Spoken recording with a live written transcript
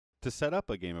To set up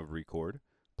a game of Re-Chord,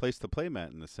 place the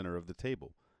playmat in the center of the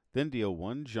table. Then deal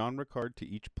one genre card to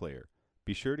each player.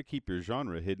 Be sure to keep your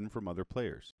genre hidden from other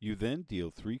players. You then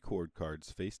deal 3 chord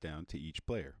cards face down to each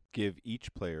player. Give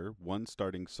each player one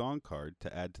starting song card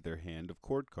to add to their hand of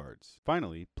chord cards.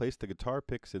 Finally, place the guitar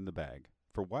picks in the bag.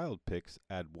 For wild picks,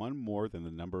 add one more than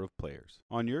the number of players.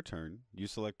 On your turn, you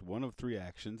select one of 3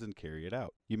 actions and carry it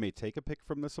out. You may take a pick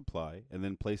from the supply and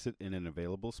then place it in an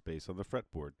available space on the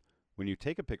fretboard. When you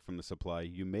take a pick from the supply,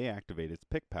 you may activate its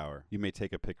pick power. You may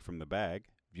take a pick from the bag,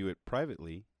 view it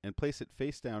privately, and place it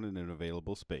face down in an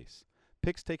available space.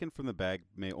 Picks taken from the bag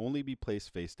may only be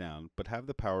placed face down, but have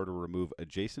the power to remove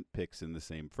adjacent picks in the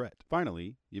same fret.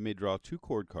 Finally, you may draw 2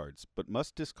 chord cards, but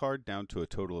must discard down to a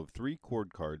total of 3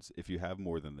 chord cards if you have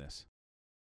more than this.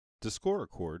 To score a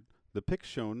chord, the picks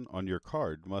shown on your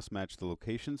card must match the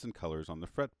locations and colors on the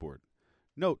fretboard.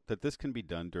 Note that this can be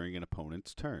done during an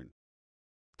opponent's turn.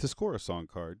 To score a song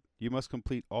card, you must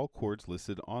complete all chords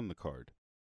listed on the card.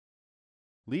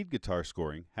 Lead guitar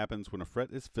scoring happens when a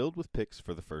fret is filled with picks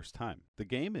for the first time. The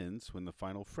game ends when the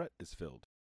final fret is filled.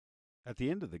 At the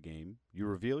end of the game, you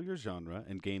reveal your genre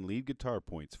and gain lead guitar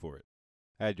points for it.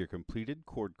 Add your completed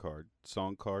chord card,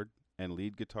 song card, and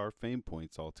lead guitar fame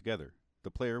points all together.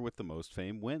 The player with the most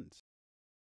fame wins.